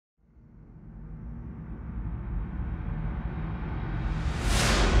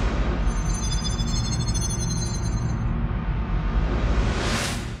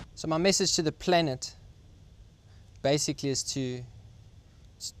So my message to the planet basically is to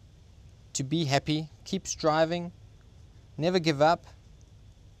be happy, keep striving, never give up.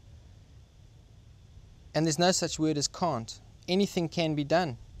 And there's no such word as can't. Anything can be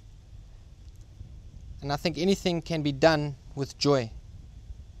done. And I think anything can be done with joy.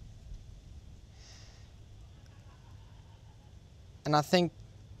 And I think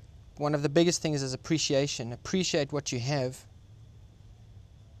one of the biggest things is appreciation. Appreciate what you have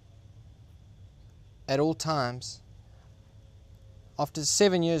at all times. After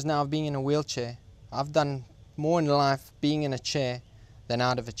 7 years now of being in a wheelchair, I've done more in life being in a chair than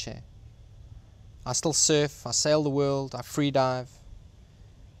out of a chair. I still surf, I sail the world, I free dive.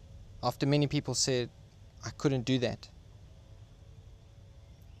 After many people said I couldn't do that.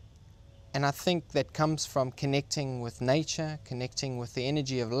 And I think that comes from connecting with nature, connecting with the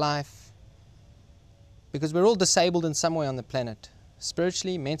energy of life. Because we're all disabled in some way on the planet,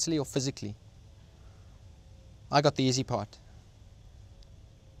 spiritually, mentally, or physically. I got the easy part.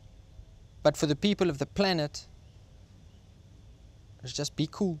 But for the people of the planet, it's just be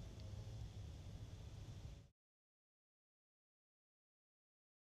cool.